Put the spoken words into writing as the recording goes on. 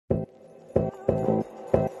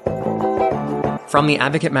From the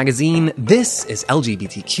Advocate magazine, this is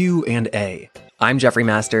LGBTQ&A. I'm Jeffrey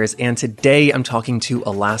Masters, and today I'm talking to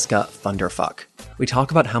Alaska Thunderfuck. We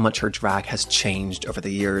talk about how much her drag has changed over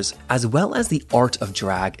the years, as well as the art of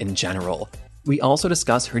drag in general. We also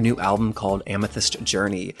discuss her new album called Amethyst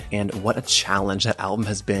Journey, and what a challenge that album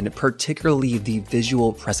has been, particularly the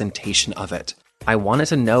visual presentation of it. I wanted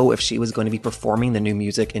to know if she was going to be performing the new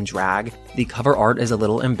music in drag. The cover art is a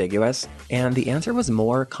little ambiguous, and the answer was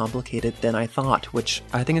more complicated than I thought, which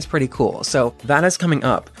I think is pretty cool. So that is coming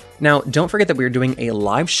up. Now, don't forget that we're doing a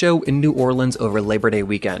live show in New Orleans over Labor Day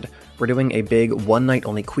weekend. We're doing a big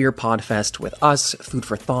one-night-only queer podfest with us, food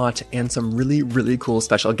for thought, and some really, really cool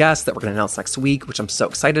special guests that we're going to announce next week, which I'm so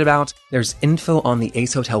excited about. There's info on the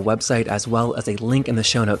Ace Hotel website, as well as a link in the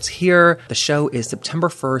show notes here. The show is September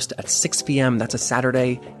 1st at 6 p.m. That's a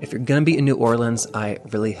Saturday. If you're going to be in New Orleans, I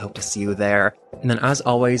really hope to see you there. And then, as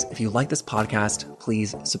always, if you like this podcast,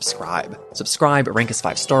 please subscribe. Subscribe, rank us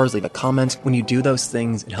 5 stars, leave a comment. When you do those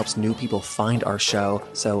things, it helps new people find our show.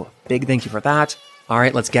 So big thank you for that. All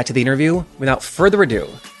right, let's get to the interview. Without further ado,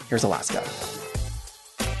 here's Alaska.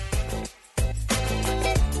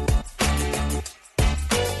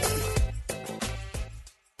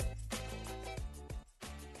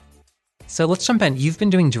 So let's jump in. You've been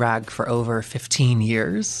doing drag for over 15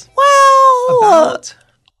 years. Well,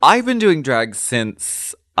 I've been doing drag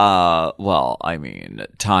since, time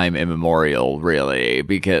immemorial, really,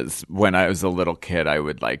 because when I was a little kid, I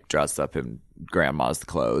would dress up in grandma's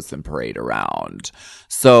clothes and parade around.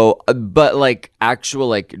 So, but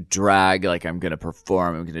actual drag, I'm going to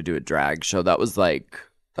perform, I'm going to do a drag show. That was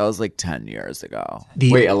 10 years ago.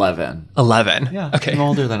 Wait, 11. 11. Yeah. Okay. I'm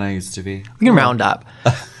older than I used to be. We can round up.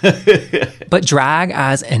 But drag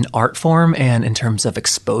as an art form and in terms of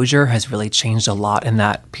exposure has really changed a lot in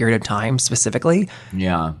that period of time specifically.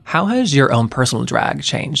 Yeah. How has your own personal drag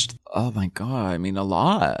changed? Oh my God. I mean, a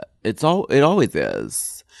lot. It always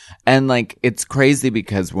is. And it's crazy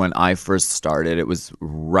because when I first started, it was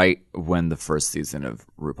right when the first season of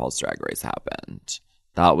RuPaul's Drag Race happened.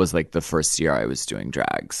 That was the first year I was doing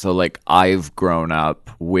drag. So I've grown up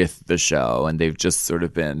with the show and they've just sort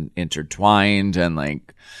of been intertwined and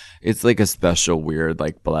it's a special, weird,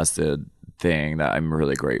 blessed thing that I'm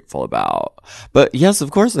really grateful about. But yes,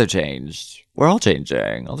 of course I've changed. We're all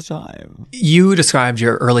changing all the time. You described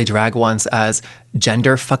your early drag once as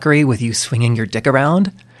gender fuckery with you swinging your dick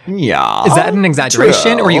around. Yeah. Is that an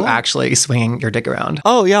exaggeration true. or are you actually swinging your dick around?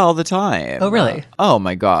 Oh, yeah, all the time. Oh, really? Oh,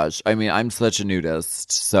 my gosh. I mean, I'm such a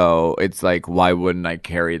nudist, so it's why wouldn't I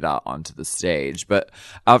carry that onto the stage? But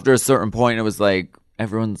after a certain point, it was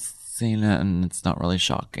everyone's seen it and it's not really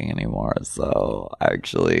shocking anymore. So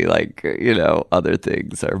actually, other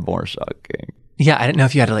things are more shocking. Yeah, I didn't know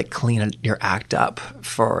if you had to clean your act up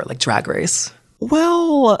for Drag Race.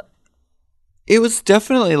 Well, it was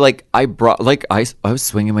definitely I brought I was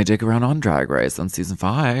swinging my dick around on Drag Race on season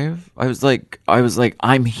 5. I was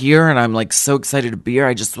I'm here and I'm so excited to be here.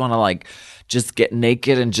 I just want to just get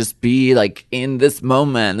naked and just be in this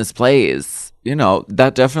moment, this place.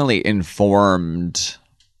 That definitely informed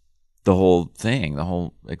the whole thing, the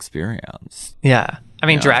whole experience. Yeah. I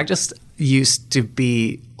mean, drag just used to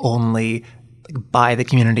be only by the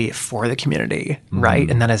community for the community, right?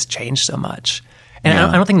 And that has changed so much. And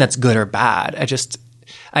I don't think that's good or bad. It just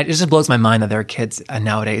blows my mind that there are kids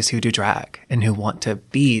nowadays who do drag and who want to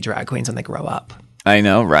be drag queens when they grow up. I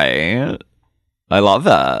know, right? I love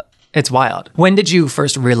that. It's wild. When did you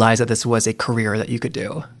first realize that this was a career that you could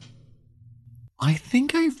do? I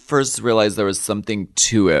think I first realized there was something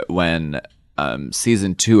to it when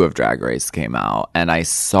season 2 of Drag Race came out, and I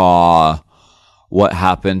saw what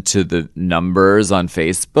happened to the numbers on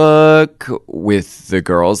Facebook with the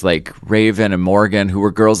girls like Raven and Morgan, who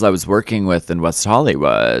were girls I was working with in West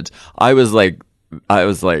Hollywood. I was like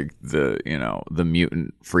the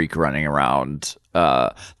mutant freak running around.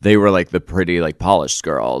 They were the pretty polished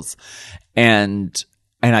girls. And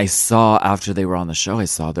I saw after they were on the show, I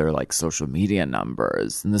saw their social media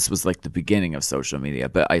numbers. And this was the beginning of social media,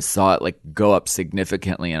 but I saw it go up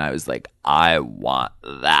significantly. And I was I want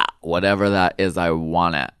that. Whatever that is, I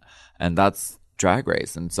want it. And that's Drag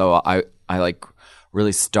Race. And so I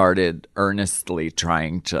really started earnestly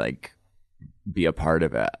trying to be a part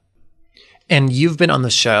of it. And you've been on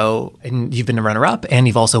the show and you've been a runner-up and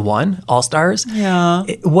you've also won All-Stars. Yeah.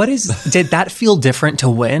 Did that feel different to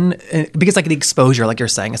win? Because the exposure, you're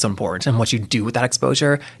saying, is so important and what you do with that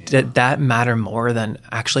exposure. Did that matter more than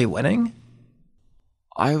actually winning?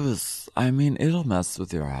 It'll mess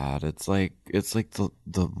with your head. It's like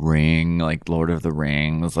the ring, like Lord of the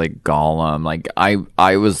Rings, like Gollum. Like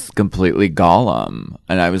I was completely Gollum,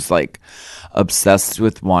 and I was like obsessed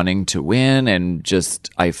with wanting to win, and just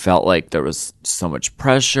I felt like there was so much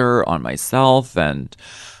pressure on myself and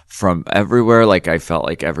from everywhere. Like I felt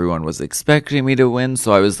like everyone was expecting me to win,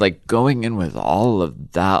 so I was like going in with all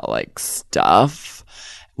of that like stuff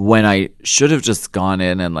when I should have just gone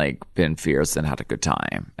in and like been fierce and had a good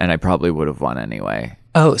time. And I probably would have won anyway.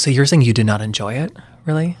 Oh, so you're saying you did not enjoy it,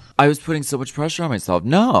 really? I was putting so much pressure on myself.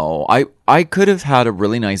 No, I could have had a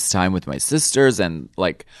really nice time with my sisters and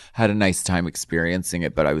like had a nice time experiencing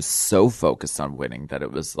it, but I was so focused on winning that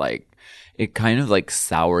it was like, it kind of like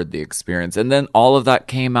soured the experience. And then all of that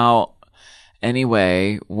came out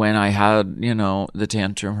anyway when I had, the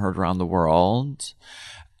tantrum heard around the world.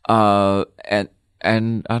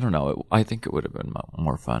 And I don't know, I think it would have been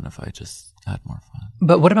more fun if I just had more fun.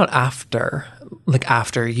 But what about after? Like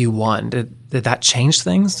after you won, did that change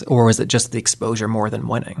things? Or was it just the exposure more than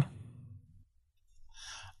winning?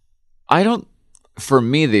 For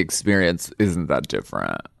me, the experience isn't that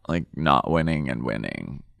different. Like not winning and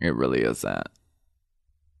winning. It really isn't.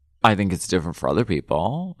 I think it's different for other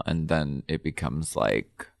people. And then it becomes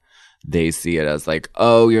like, they see it as like,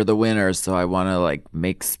 oh, you're the winner, so I want to like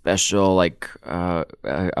make special, like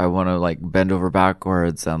I want to like bend over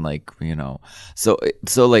backwards and like, so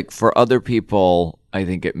like for other people, I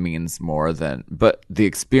think it means more than, but the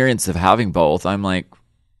experience of having both, I'm like,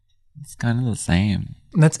 it's kind of the same.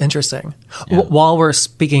 That's interesting. Yeah. While we're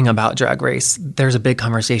speaking about Drag Race, there's a big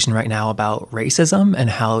conversation right now about racism and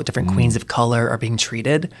how different queens of color are being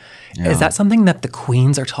treated. Yeah. Is that something that the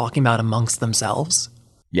queens are talking about amongst themselves?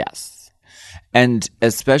 Yes. And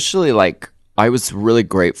especially like I was really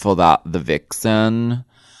grateful that the Vixen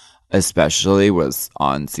especially was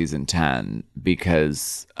on season 10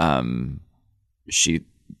 because she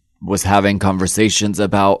was having conversations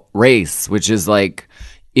about race, which is like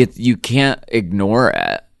you can't ignore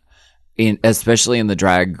it. Especially in the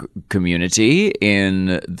drag community,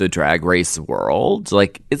 in the drag race world,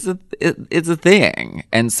 like it's a thing.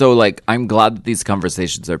 And so like I'm glad that these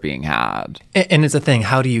conversations are being had. And it's a thing.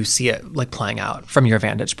 How do you see it like playing out from your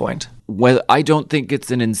vantage point? Well, I don't think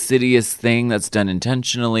it's an insidious thing that's done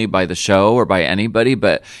intentionally by the show or by anybody,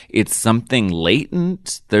 but it's something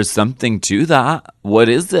latent. There's something to that. What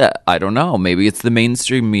is it? I don't know. Maybe it's the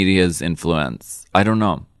mainstream media's influence. I don't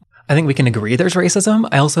know. I think we can agree there's racism.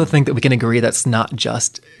 I also think that we can agree that's not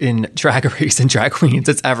just in Drag Race and drag queens.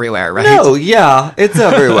 It's everywhere, right? No, yeah, it's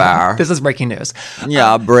everywhere. This is breaking news.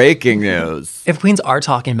 Yeah, breaking news. If queens are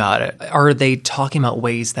talking about it, are they talking about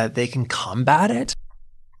ways that they can combat it?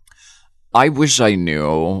 I wish I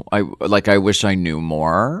knew. I wish I knew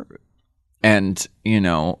more. And,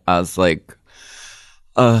 as like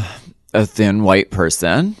a thin white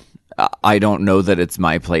person, I don't know that it's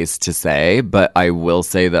my place to say, but I will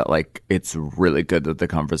say that like it's really good that the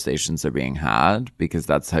conversations are being had because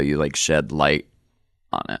that's how you like shed light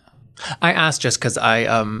on it. I asked just because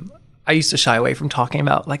I used to shy away from talking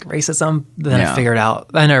about like racism. Then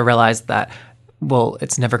I realized that, well,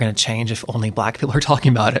 it's never going to change if only Black people are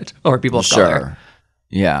talking about it or people of color.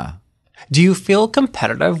 Yeah. Do you feel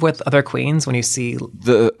competitive with other queens when you see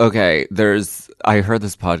I heard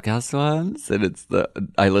this podcast once and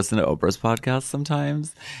I listen to Oprah's podcast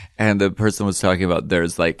sometimes and the person was talking about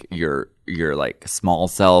there's like your like small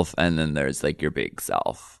self and then there's like your big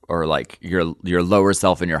self or like your lower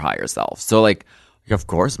self and your higher self. So like of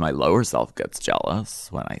course my lower self gets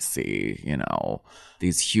jealous when I see,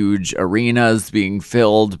 these huge arenas being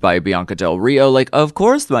filled by Bianca Del Rio. Like, of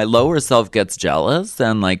course, my lower self gets jealous.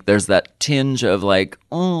 And, like, there's that tinge of, like,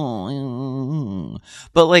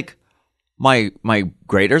 but, like, my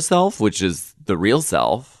greater self, which is the real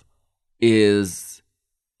self, is,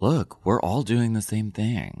 look, we're all doing the same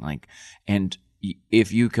thing. Like, and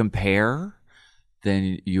if you compare,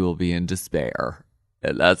 then you will be in despair.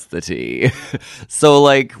 And that's the tea. So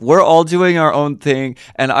like we're all doing our own thing.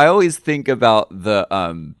 And I always think about like,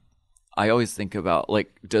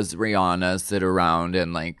 does Rihanna sit around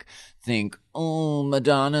and like think, oh,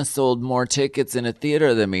 Madonna sold more tickets in a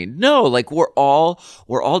theater than me? No, like we're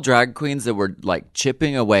all drag queens that we're like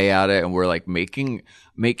chipping away at it and we're like making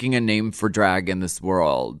a name for drag in this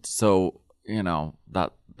world. So,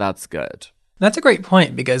 that's good. That's a great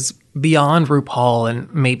point because beyond RuPaul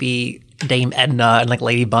and maybe Dame Edna and like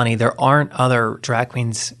Lady Bunny, there aren't other drag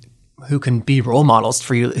queens who can be role models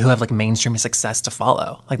for you who have like mainstream success to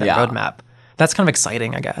follow, like that roadmap. That's kind of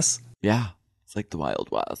exciting, I guess. Yeah. It's like the Wild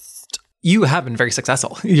West. You have been very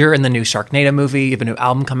successful. You're in the new Sharknado movie. You have a new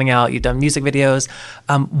album coming out. You've done music videos.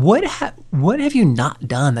 What have you not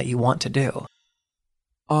done that you want to do?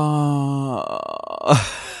 I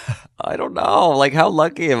don't know. Like, how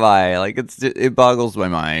lucky am I? Like, it boggles my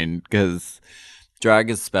mind because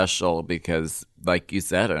drag is special because, like you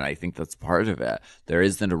said, and I think that's part of it, there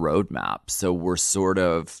isn't a roadmap. So we're sort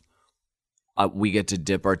of, we get to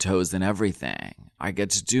dip our toes in everything. I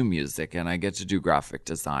get to do music and I get to do graphic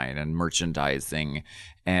design and merchandising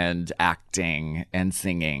and acting and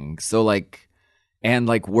singing. So like, and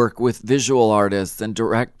like work with visual artists and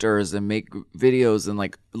directors and make videos and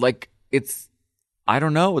like it's, I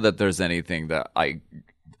don't know that there's anything that I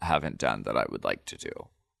haven't done that I would like to do.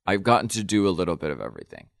 I've gotten to do a little bit of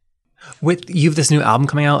everything. You have this new album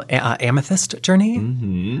coming out, Amethyst Journey.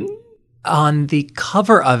 Mm-hmm. On the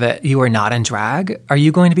cover of it, you are not in drag. Are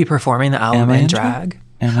you going to be performing the album in drag?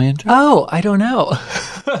 Am I in drag? Oh, I don't know.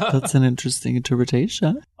 That's an interesting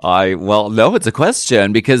interpretation. No, it's a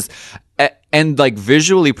question because, and like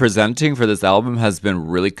visually presenting for this album has been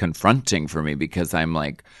really confronting for me because I'm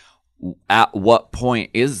like, at what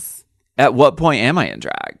point am I in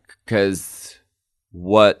drag? Because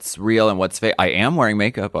what's real and what's fake? I am wearing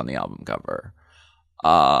makeup on the album cover.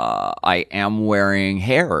 I am wearing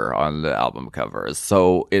hair on the album cover.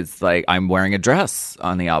 So it's like I'm wearing a dress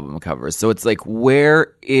on the album cover. So it's like,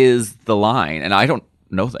 where is the line? And I don't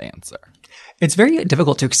know the answer. It's very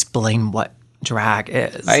difficult to explain what drag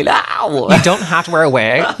is. I know. You don't have to wear a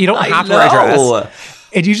wig. You don't have to wear a dress.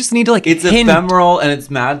 And you just need to it's hint. Ephemeral and it's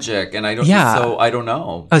magic. And I don't, so I don't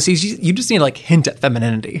know. Oh, so you just need to hint at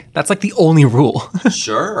femininity. That's like the only rule.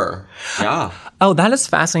 Sure. Yeah. Oh, that is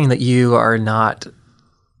fascinating that you are not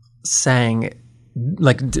saying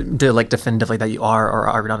definitively that you are or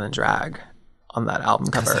are not in drag on that album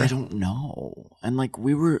cover. I don't know. And like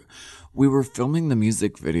we were filming the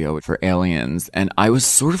music video for Aliens and I was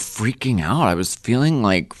sort of freaking out. I was feeling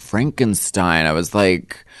like Frankenstein. I was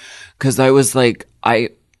like, cause I was like, I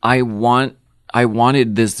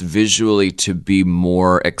wanted this visually to be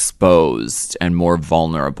more exposed and more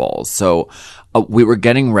vulnerable. So we were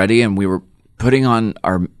getting ready and we were putting on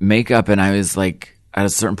our makeup and I was like, at a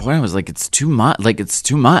certain point, I was like, it's too much. Like, it's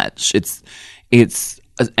too much.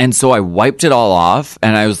 And so I wiped it all off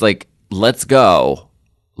and I was like, let's go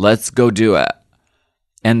do it.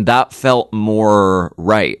 And that felt more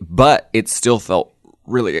right, but it still felt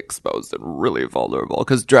really exposed and really vulnerable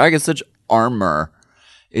because drag is such armor.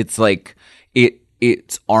 It's like,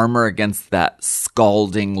 it's armor against that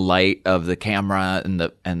scalding light of the camera and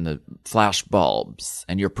the flash bulbs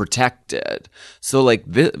and you're protected. So like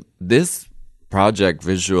this project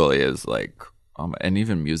visually is like, and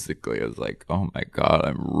even musically is like, oh my God,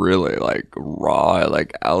 I'm really like raw,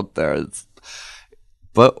 like out there.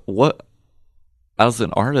 But what, as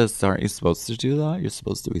an artist, aren't you supposed to do that? You're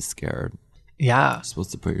supposed to be scared. Yeah. You're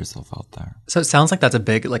supposed to put yourself out there. So it sounds like that's a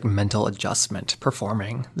big mental adjustment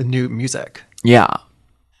performing the new music. Yeah.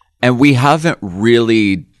 And we haven't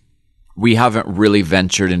really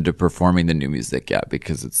ventured into performing the new music yet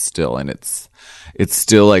because it's still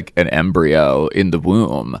like an embryo in the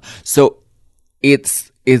womb. So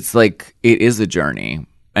it's like it is a journey,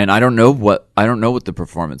 and I don't know what the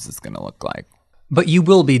performance is going to look like. But you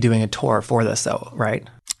will be doing a tour for this, though, right?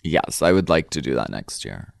 Yes, I would like to do that next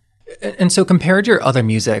year. And so compared to your other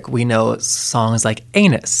music, we know songs like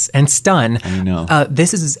Anus and Stun. I know.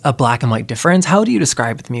 This is a black and white difference. How do you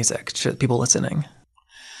describe the music to people listening?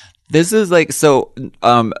 This is like,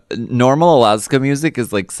 normal Alaska music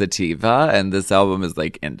is like sativa and this album is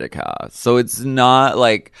like indica. So it's not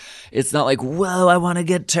like, whoa, I want to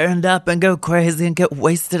get turned up and go crazy and get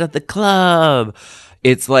wasted at the club.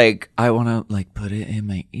 It's like, I want to like put it in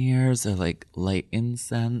my ears or like light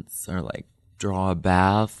incense or like draw a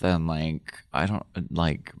bath and like, I don't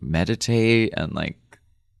like meditate and like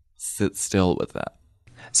sit still with it.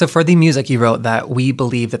 So for the music, you wrote that we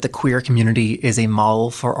believe that the queer community is a model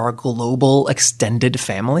for our global extended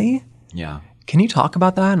family. Yeah. Can you talk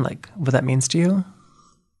about that and like what that means to you?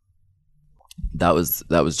 That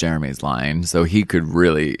was Jeremy's line. So he could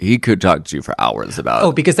talk to you for hours about.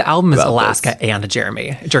 Oh, because the album is Alaska this. And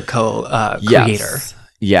Jeremy, your co-creator. Yes.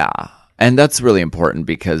 Yeah. And that's really important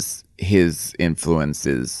because his influence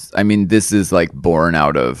is, I mean, this is like born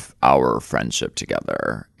out of our friendship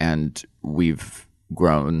together. And we've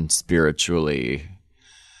grown spiritually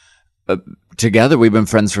together. We've been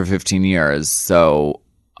friends for 15 years. So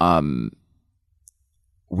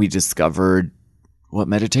we discovered what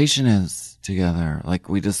meditation is together. Like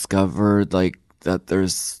we discovered like that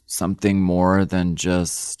there's something more than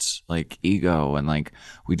just like ego, and like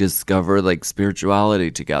we discovered like spirituality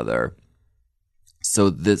together. So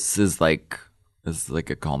this is like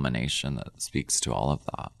a culmination that speaks to all of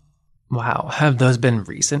that. Wow. Have those been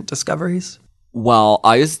recent discoveries? Well,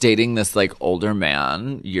 I was dating this like older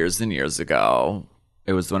man years and years ago.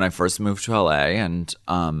 It was when I first moved to LA,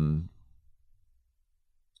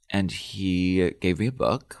 and he gave me a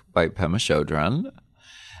book by Pema Chodron,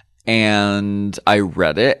 and I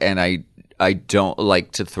read it, and I don't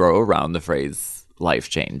like to throw around the phrase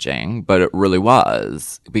life-changing, but it really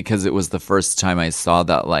was, because it was the first time I saw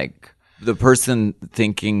that like the person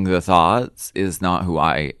thinking the thoughts is not who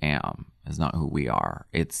I am, is not who we are.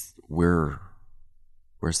 It's we're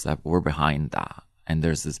behind that. And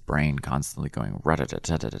there's this brain constantly going,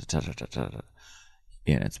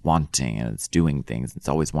 and it's wanting and it's doing things. It's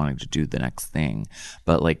always wanting to do the next thing.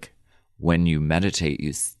 But like when you meditate,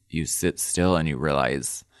 you sit still and you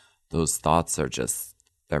realize those thoughts are just,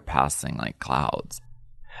 they're passing like clouds.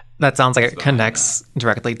 That sounds like it connects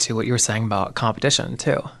directly to what you were saying about competition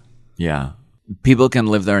too. Yeah. People can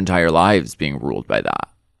live their entire lives being ruled by that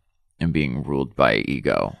and being ruled by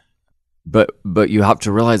ego. But you have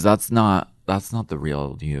to realize that's not the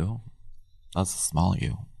real you. That's the small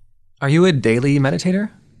you. Are you a daily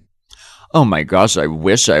meditator? Oh my gosh, I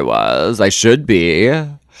wish I was. I should be.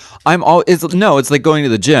 It's like going to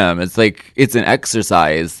the gym. It's like it's an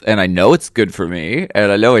exercise, and I know it's good for me,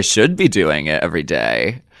 and I know I should be doing it every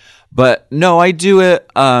day. But no, I do it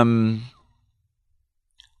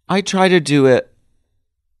I try to do it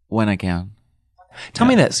when I can. Tell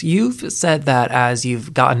me this. You've said that as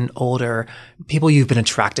you've gotten older, people you've been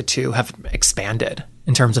attracted to have expanded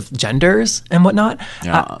in terms of genders and whatnot.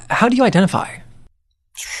 Yeah. How do you identify?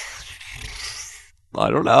 I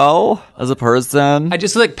don't know. As a person. I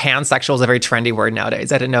just feel like pansexual is a very trendy word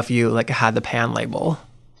nowadays. I didn't know if you like had the pan label.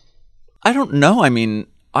 I don't know. I mean,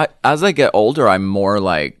 as I get older, I am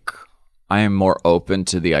more open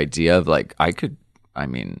to the idea of like,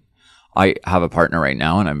 I have a partner right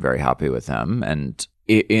now and I'm very happy with him. And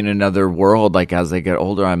in another world, like as I get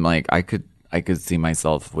older, I'm like, I could see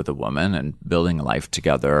myself with a woman and building a life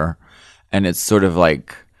together. And it's sort of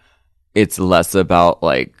like, it's less about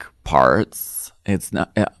like parts. It's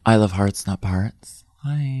not, I love hearts, not parts.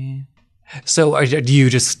 Hi. So are you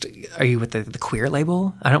with the queer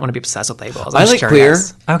label? I don't want to be obsessed with labels. I like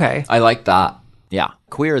curious. Queer. Okay. I like that. Yeah.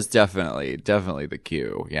 Queer is definitely the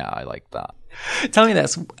cue. Yeah, I like that. Tell me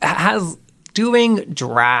this. Has doing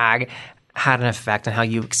drag had an effect on how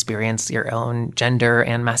you experience your own gender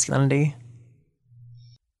and masculinity?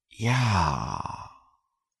 Yeah.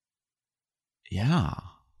 Yeah.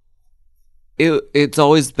 It's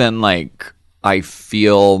always been like, I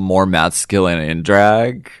feel more masculine in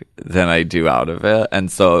drag than I do out of it.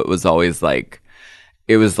 And so it was always like,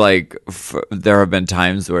 there have been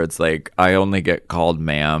times where it's like, I only get called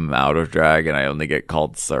ma'am out of drag and I only get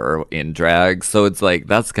called sir in drag. So it's like,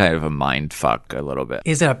 that's kind of a mind fuck a little bit.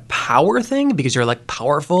 Is it a power thing because you're like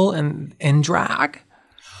powerful in drag?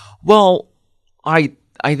 Well, I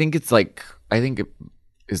think it's like, I think it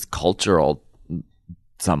is cultural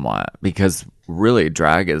somewhat, because really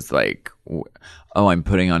drag is like, oh, I'm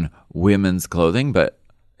putting on women's clothing, but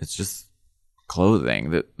it's just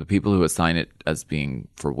clothing. The people who assign it as being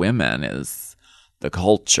for women is the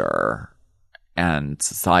culture and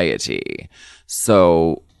society.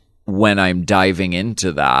 So when I'm diving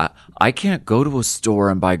into that, I can't go to a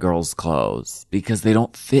store and buy girls' clothes because they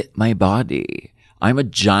don't fit my body. I'm a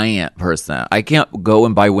giant person. I can't go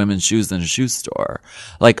and buy women's shoes in a shoe store.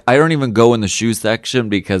 Like, I don't even go in the shoe section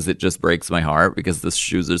because it just breaks my heart because the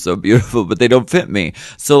shoes are so beautiful, but they don't fit me.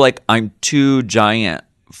 So, like, I'm too giant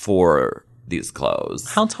for these clothes.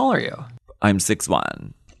 How tall are you? I'm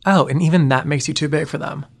 6'1". Oh, and even that makes you too big for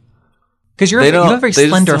them. Because you have a very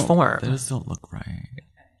slender form. They just don't look right.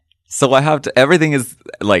 So I have to, everything is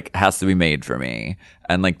like, has to be made for me.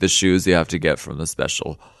 And like the shoes you have to get from the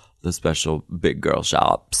special big girl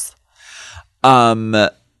shops.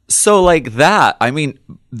 So like that, I mean,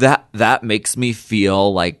 that makes me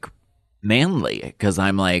feel like manly, because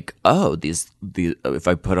I'm like, oh, these if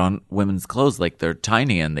I put on women's clothes, like they're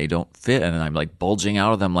tiny and they don't fit, and I'm like bulging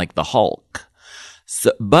out of them like the Hulk.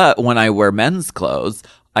 So, but when I wear men's clothes,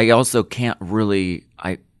 I also can't really,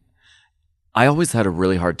 I always had a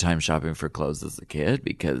really hard time shopping for clothes as a kid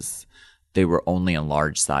because they were only in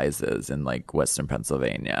large sizes in like Western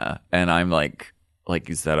Pennsylvania. And I'm like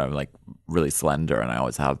you said, I'm like really slender and I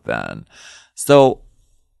always have been. So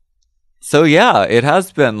yeah, it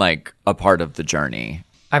has been like a part of the journey.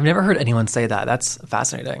 I've never heard anyone say that. That's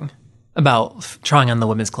fascinating. About trying on the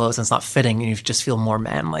women's clothes and it's not fitting and you just feel more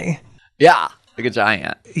manly. Yeah, like a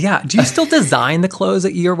giant. Yeah. Do you still design the clothes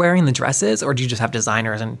that you're wearing, the dresses, or do you just have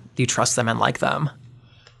designers and do you trust them and like them?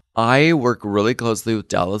 I work really closely with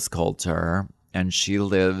Dallas Coulter, and she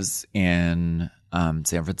lives in San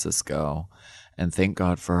Francisco. And thank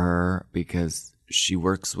God for her, because she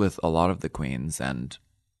works with a lot of the queens, and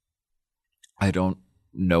I don't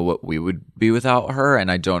know what we would be without her,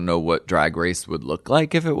 and I don't know what Drag Race would look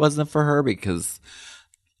like if it wasn't for her, because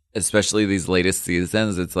especially these latest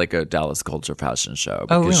seasons, it's like a Dallas Culture fashion show,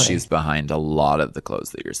 because Oh, really? she's behind a lot of the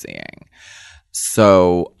clothes that you're seeing.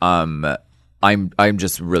 So I'm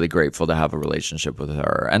just really grateful to have a relationship with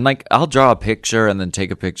her. And like, I'll draw a picture and then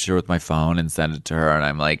take a picture with my phone and send it to her, and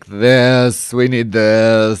I'm like, we need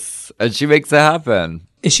this, and she makes it happen.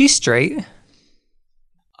 Is she straight?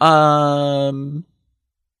 I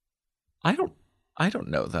don't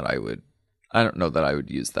know that I would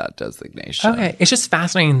use that designation. Okay. It's just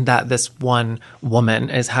fascinating that this one woman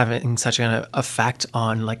is having such an effect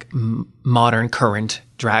on like modern current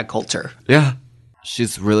drag culture. Yeah.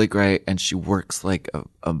 She's really great, and she works like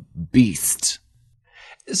a beast.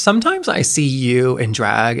 Sometimes I see you in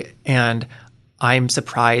drag and I'm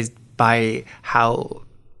surprised by how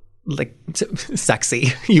like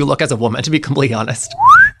sexy you look as a woman, to be completely honest.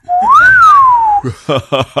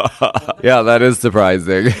 Yeah, that is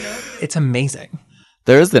surprising. It's amazing.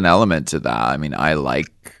 There's an element to that. I mean, I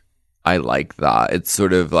like that. It's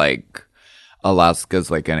sort of like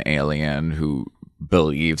Alaska's like an alien who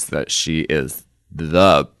believes that she is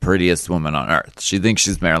the prettiest woman on earth. She thinks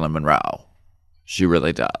she's Marilyn Monroe. She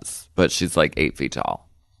really does. But she's like 8 feet tall.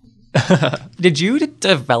 Did you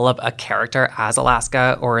develop a character as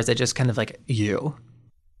Alaska, or is it just kind of like you?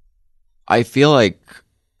 I feel like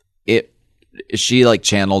she like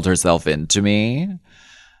channeled herself into me.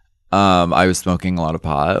 I was smoking a lot of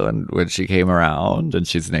pot when she came around, and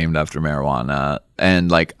she's named after marijuana. And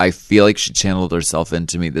like, I feel like she channeled herself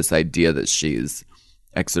into me, this idea that she's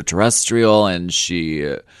extraterrestrial and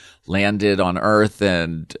she landed on Earth,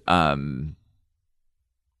 and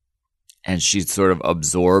she sort of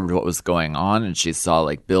absorbed what was going on, and she saw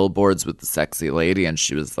like billboards with the sexy lady, and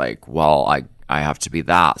she was like, well, I have to be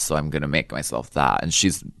that, so I'm going to make myself that. And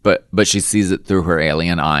but she sees it through her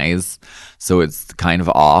alien eyes, so it's kind of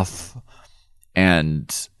off,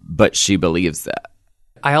 but she believes it.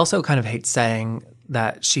 I also kind of hate saying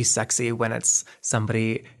that she's sexy when it's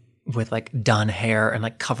somebody with like done hair and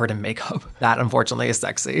like covered in makeup. That unfortunately is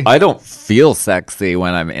sexy. I don't feel sexy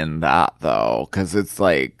when I'm in that though, because it's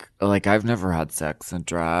like I've never had sex in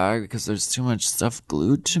drag because there's too much stuff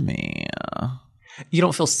glued to me. You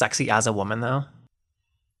don't feel sexy as a woman though?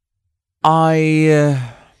 I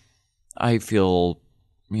feel,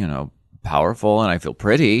 powerful, and I feel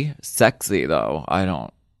pretty. Sexy though, I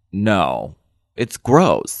don't know. It's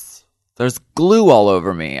gross. There's glue all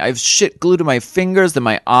over me. I have shit glued to my fingers and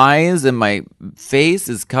my eyes, and my face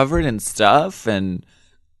is covered in stuff, and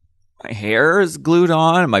my hair is glued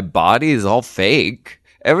on, and my body is all fake.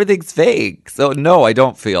 Everything's fake. So no, I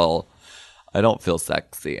don't feel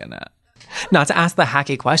sexy in it. Not to ask the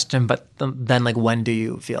hacky question, but then like, when do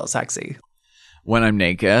you feel sexy? When I'm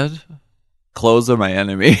naked. Clothes are my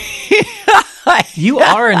enemy. You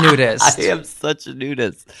are a nudist. I am such a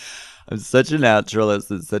nudist. I'm such a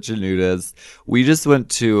naturalist and such a nudist. We just went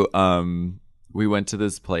to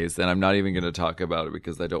this place, and I'm not even going to talk about it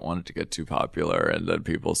because I don't want it to get too popular and then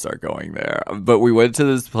people start going there. But we went to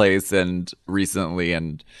this place recently,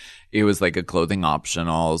 and it was like a clothing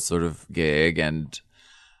optional sort of gig, and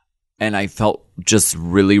I felt just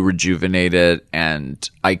really rejuvenated, and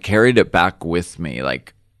I carried it back with me,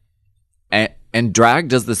 like. And drag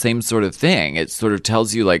does the same sort of thing. It sort of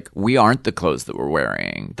tells you like, we aren't the clothes that we're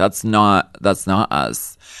wearing. That's not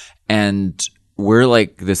us. And we're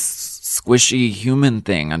like this squishy human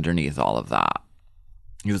thing underneath all of that.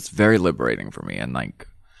 It was very liberating for me. And like,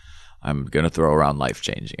 I'm going to throw around life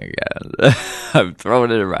changing again. I'm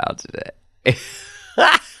throwing it around today.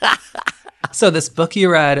 So this book you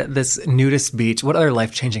read, this nudist beach, what other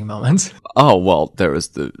life-changing moments? Oh, well, there was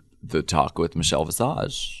the talk with Michelle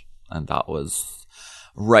Visage. And that was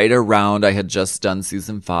right around, I had just done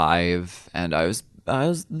season 5, and I was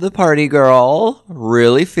the party girl,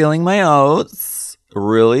 really feeling my oats,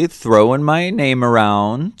 really throwing my name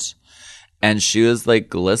around. And she was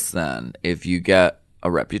like, listen, if you get a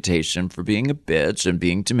reputation for being a bitch and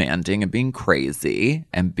being demanding and being crazy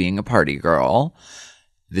and being a party girl,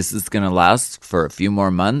 this is going to last for a few more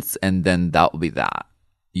months, and then that will be that.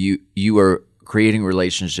 You are creating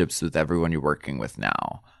relationships with everyone you're working with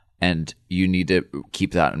now. And you need to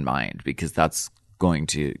keep that in mind, because that's going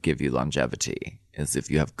to give you longevity, is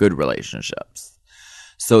if you have good relationships.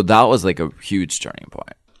 So that was like a huge turning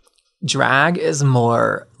point. Drag is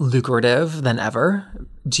more lucrative than ever.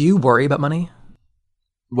 Do you worry about money?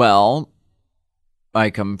 Well, I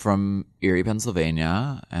come from Erie,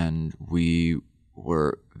 Pennsylvania, and we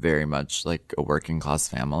were very much like a working class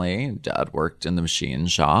family. Dad worked in the machine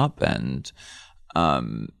shop, and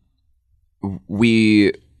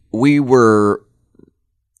we were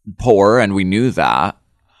poor, and we knew that.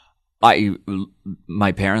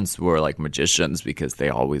 My parents were like magicians because they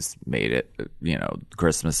always made it, you know,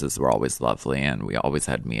 Christmases were always lovely, and we always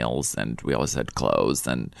had meals, and we always had clothes.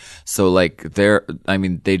 And so like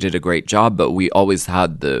they did a great job, but we always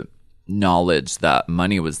had the knowledge that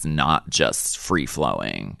money was not just free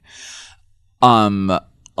flowing.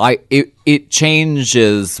 It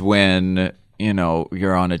changes when, you know,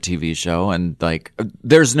 you're on a TV show and like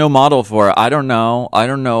there's no model for it. I don't know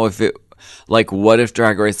if it, like, what if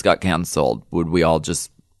Drag Race got canceled? Would we all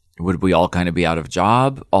kind of be out of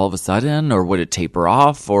job all of a sudden, or would it taper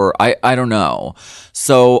off? Or I don't know.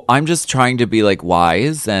 So I'm just trying to be like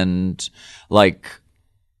wise and like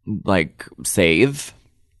save.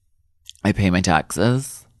 I pay my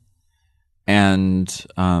taxes, and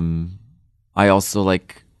I also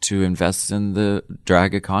like to invest in the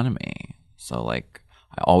drag economy. So like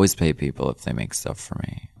I always pay people if they make stuff for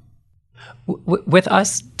me. With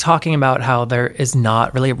us talking about how there is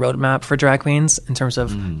not really a roadmap for drag queens in terms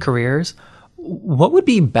of careers, what would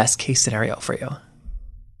be best case scenario for you?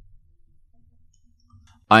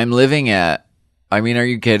 I'm living it. I mean, are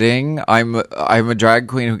you kidding? I'm a drag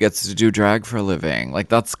queen who gets to do drag for a living. Like,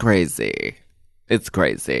 that's crazy. It's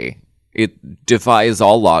crazy. It defies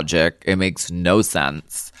all logic. It makes no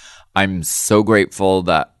sense. I'm so grateful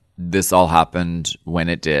that this all happened when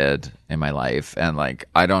it did in my life. And like,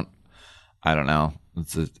 I don't know.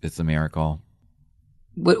 It's a miracle.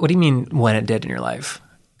 What do you mean when it did in your life?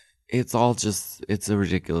 It's a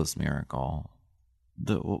ridiculous miracle.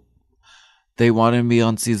 They wanted me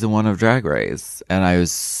on season 1 of Drag Race, and I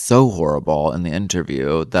was so horrible in the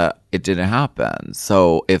interview that it didn't happen.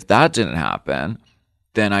 So if that didn't happen,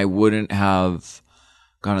 then I wouldn't have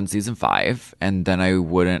gone on season 5, and then I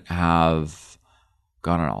wouldn't have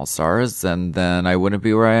gone on All Stars, and then I wouldn't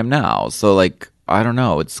be where I am now. So like, I don't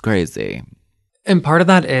know. It's crazy. And part of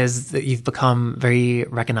that is that you've become very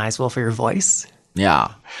recognizable for your voice.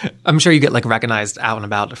 Yeah. I'm sure you get like recognized out and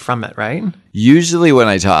about from it, right? Usually when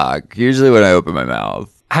I talk, usually when I open my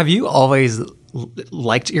mouth. Have you always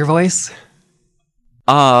liked your voice?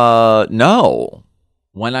 No.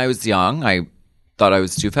 When I was young, I thought I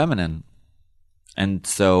was too feminine. And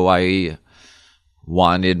so I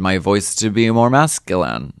wanted my voice to be more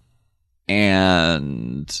masculine.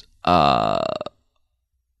 And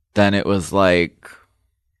then it was like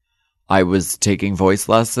I was taking voice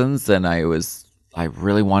lessons, and I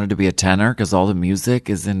really wanted to be a tenor because all the music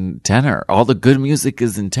is in tenor. All the good music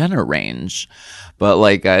is in tenor range, but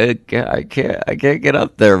like I can't get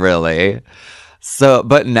up there really. So,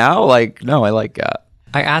 but now like no, I like it.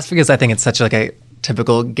 I asked because I think it's such like a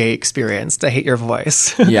typical gay experience to hate your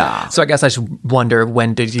voice. Yeah. So I guess I should wonder,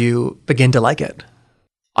 when did you begin to like it?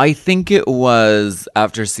 I think it was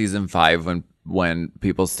after season 5 when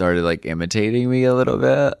people started like imitating me a little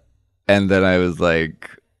bit, and then I was like,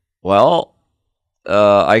 well,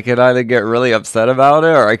 I could either get really upset about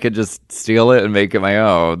it, or I could just steal it and make it my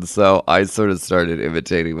own. So I sort of started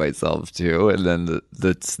imitating myself too, and then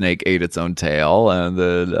the snake ate its own tail, and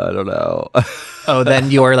then I don't know. Oh,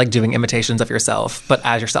 then you're like doing imitations of yourself, but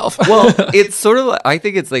as yourself. Well, it's sort of I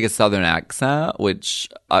think it's like a Southern accent, which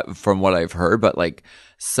from what I've heard, but like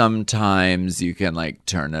sometimes you can like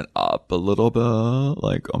turn it up a little bit,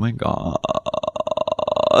 like, oh my God.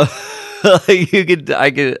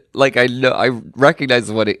 I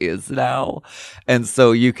recognize what it is now. And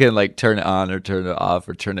so you can like turn it on or turn it off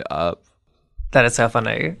or turn it up. That is so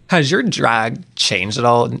funny. Has your drag changed at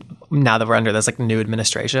all now that we're under this like new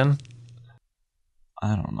administration?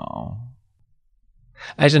 I don't know.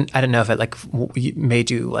 I didn't know if it like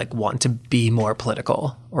made you like want to be more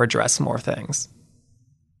political or address more things.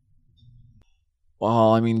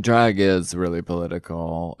 Well, I mean, drag is really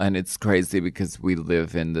political, and it's crazy because we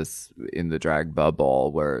live in the drag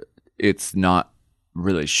bubble where it's not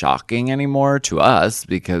really shocking anymore to us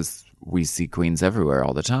because we see queens everywhere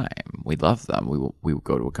all the time. We love them. We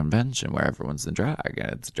go to a convention where everyone's in drag,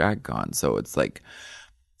 and it's drag con. So it's like,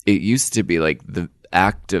 it used to be like the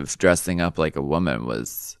act of dressing up like a woman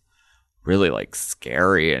was really like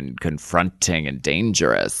scary and confronting and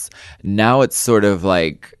dangerous. Now it's sort of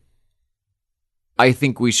like, I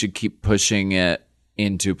think we should keep pushing it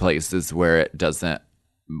into places where it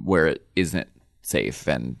isn't safe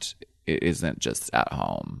and it isn't just at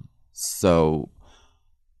home. So,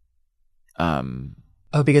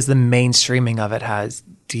 because the mainstreaming of it has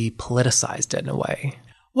depoliticized it in a way.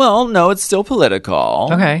 Well, no, it's still political.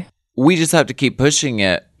 Okay. we just have to keep pushing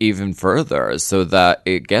it even further so that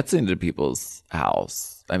it gets into people's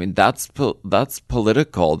house. I mean, that's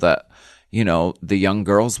political, that, you know, the young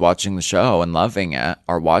girls watching the show and loving it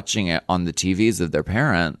are watching it on the TVs of their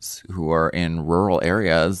parents who are in rural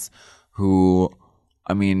areas who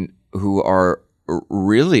are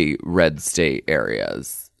really red state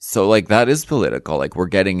areas. So, like, that is political. Like, we're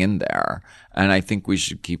getting in there. And I think we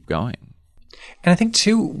should keep going. And I think,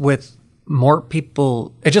 too, with more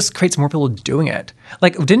people, it just creates more people doing it.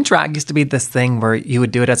 Like, didn't drag used to be this thing where you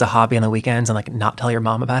would do it as a hobby on the weekends and, like, not tell your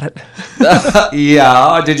mom about it?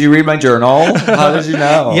 Yeah. Did you read my journal? How did you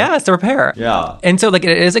know? Yes, to repair. Yeah. And so, like,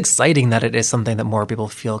 it is exciting that it is something that more people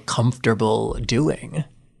feel comfortable doing.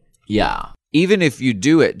 Yeah. Even if you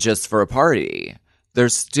do it just for a party,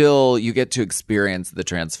 there's still, you get to experience the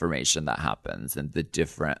transformation that happens and the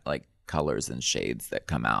different, like, colors and shades that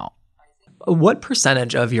come out. What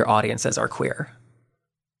percentage of your audiences are queer?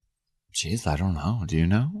 Jeez, I don't know. Do you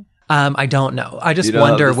know? I don't know. I just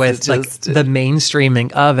wonder with like the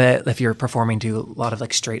mainstreaming of it, if you're performing to a lot of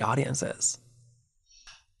like straight audiences.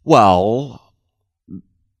 Well,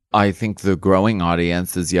 I think the growing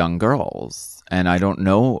audience is young girls. And I don't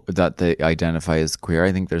know that they identify as queer.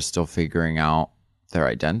 I think they're still figuring out their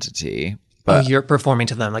identity. But you're performing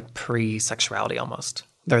to them like pre-sexuality almost.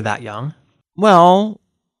 They're that young? Well,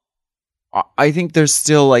 I think they're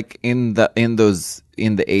still like in the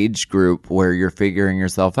age group where you're figuring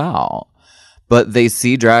yourself out. But they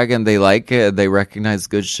see drag and they like it. They recognize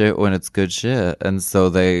good shit when it's good shit. And so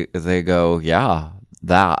they go, yeah,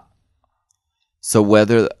 that.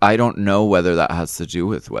 So I don't know whether that has to do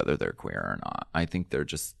with whether they're queer or not. I think they're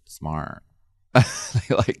just smart.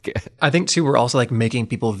 They like it. I think too, we're also like making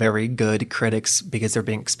people very good critics because they're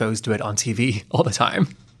being exposed to it on TV all the time.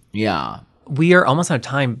 Yeah. We are almost out of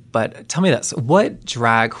time, but tell me this. What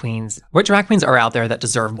drag queens are out there that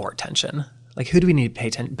deserve more attention? Like, who do we need to pay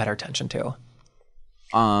better attention to?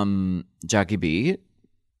 Jackie Beat.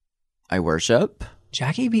 I worship.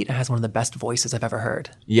 Jackie Beat has one of the best voices I've ever heard.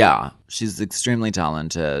 Yeah, she's extremely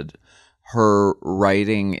talented. Her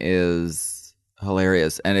writing is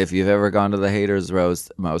hilarious. And if you've ever gone to the Haters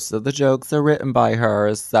Roast, most of the jokes are written by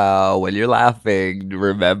her. So when you're laughing,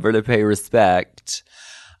 remember to pay respect.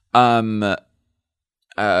 Coco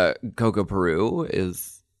Peru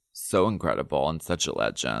is so incredible and such a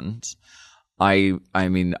legend. I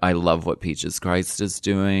mean, I love what Peaches Christ is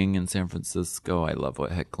doing in San Francisco. I love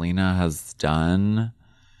what Heklina has done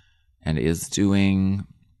and is doing.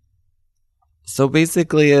 So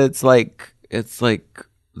basically, it's like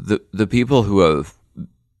the people who have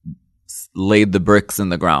laid the bricks in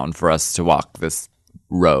the ground for us to walk this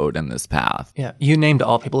road and this path. Yeah, you named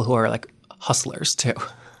all people who are like hustlers too.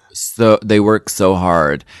 So they work so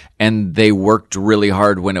hard, and they worked really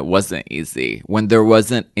hard when it wasn't easy. When there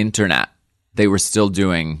wasn't internet, they were still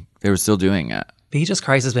doing it. Peaches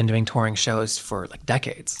Christ has been doing touring shows for like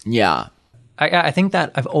decades. Yeah. I think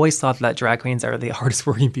that I've always thought that drag queens are the hardest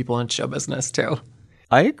working people in show business too.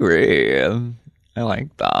 I agree. I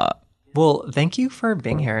like that. Well, thank you for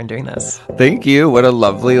being here and doing this. Thank you. What a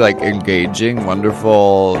lovely, like, engaging,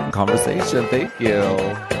 wonderful conversation. Thank you.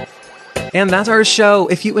 And that's our show.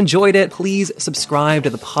 If you enjoyed it, please subscribe to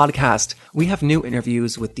the podcast. We have new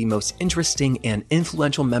interviews with the most interesting and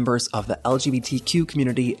influential members of the LGBTQ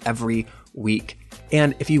community every week.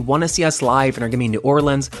 And if you want to see us live and are going to be in New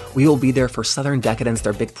Orleans, we will be there for Southern Decadence,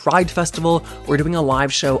 their big Pride Festival. We're doing a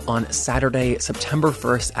live show on Saturday, September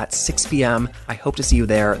 1st at 6 p.m. I hope to see you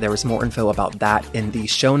there. There is more info about that in the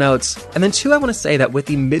show notes. And then too, I want to say that with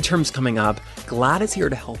the midterms coming up, GLAAD is here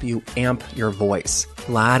to help you amp your voice.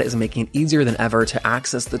 GLAAD is making it easier than ever to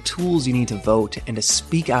access the tools you need to vote and to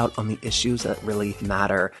speak out on the issues that really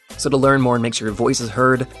matter. So to learn more and make sure your voice is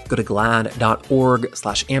heard, go to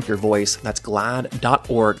glaad.org/ampyourvoice. That's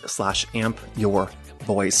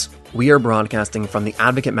glaad.org/ampyourvoice. We are broadcasting from the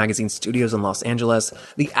Advocate Magazine studios in Los Angeles.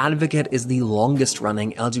 The Advocate is the longest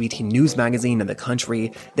running LGBT news magazine in the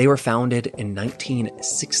country. They were founded in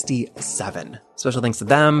 1967. Special thanks to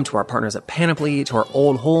them, to our partners at Panoply, to our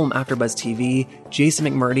old home AfterBuzz TV, Jason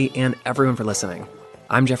McMurdy, and everyone for listening.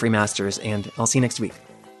 I'm Jeffrey Masters, and I'll see you next week.